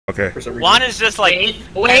Okay. Juan is just like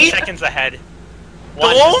 10 seconds ahead.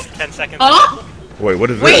 Juan is just 10 seconds Huh? ahead. Wait,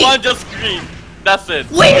 what is Wait. this? Juan just screamed. That's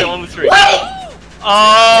it. Wait! On the screen. Wait!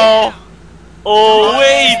 Oh! Oh,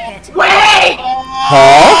 wait! Wait!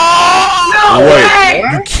 Huh? No Wait,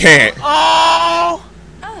 way! you can't. Oh!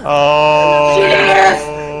 Oh. Yes!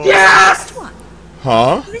 Yes!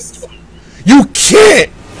 Huh? You can't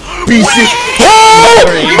be Oh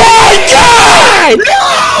my God!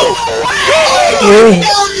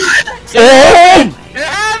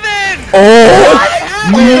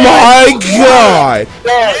 Oh my God!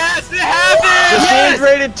 Yes, it happened! This is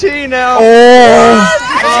rated T now. Oh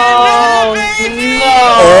my God!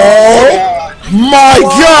 Oh my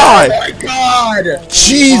God!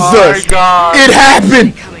 Jesus! God. It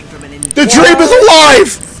happened! The dream is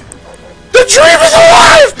alive! The dream is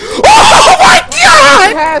alive! Oh my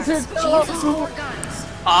God!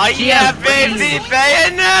 Oh yeah, baby,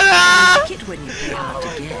 Bayonetta!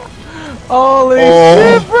 Holy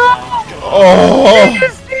shit, bro!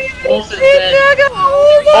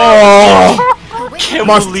 Can't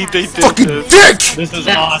My believe they did fucking this. dick! This is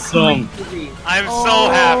awesome. I'm so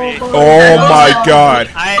happy. Oh my God!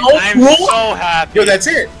 I'm so happy. Yo, that's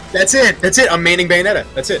it. That's it. That's it. I'm maining Bayonetta.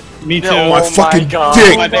 That's it. Me too. No, My oh fucking God.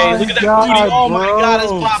 dick! My babe. Look at that God, booty. Oh my bro. God,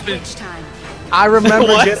 it's popping. I remember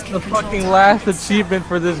What? getting the fucking last achievement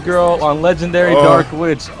for this girl on Legendary Oh. Dark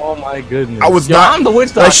Witch. Oh my goodness. I was Yo, not- I'm the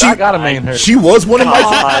witch like, doctor. she- I gotta main her. She was one of my.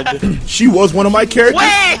 God. She was one of my characters.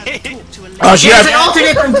 Wait! She Yes, has. I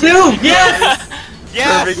alternate from 2! Yes!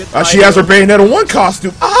 Yes! She has her Bayonetta 1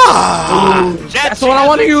 costume. Ah! Jet, the one I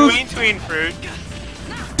wanna use. Tween fruit.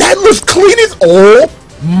 That looks clean as. Oh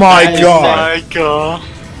my That is God, My God.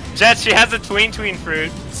 Jet, she has a tween fruit.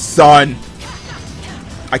 son!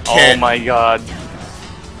 I Oh can't. my God.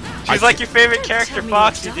 She's like your favorite character,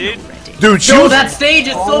 Foxy, dude. Dude, she Yo, was. that stage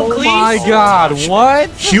is so Oh clean! my God! What?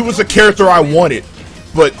 She was a character I wanted,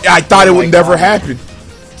 but I thought it would never happen.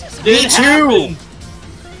 Me too.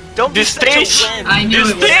 Don't be This such a stage- win. I knew it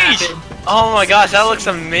would stage! happen. Oh my gosh, that looks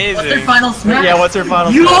What's their amazing. final smash? Yeah, what's her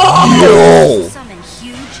final? Yo! Yo, Summon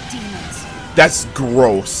huge demons. that's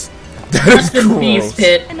gross. That is Rest in peace, gross.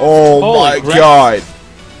 Pit. Oh Holy my crap. God,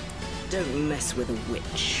 Don't mess with a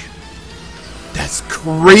witch. that's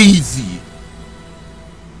crazy.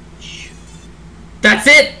 That's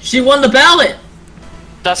it! She won the ballot!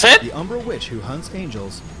 That's it? The Umbra Witch who hunts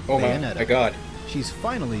angels, Oh Bayonetta. my God. She's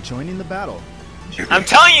finally joining the battle. I'm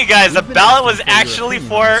telling you guys, the We've been ballot was asking your actually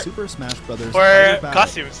opinion on for Super Smash Brothers for Fire Battle,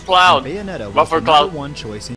 costumes. Cloud. and Bayonetta But was for the Cloud. #1 choice in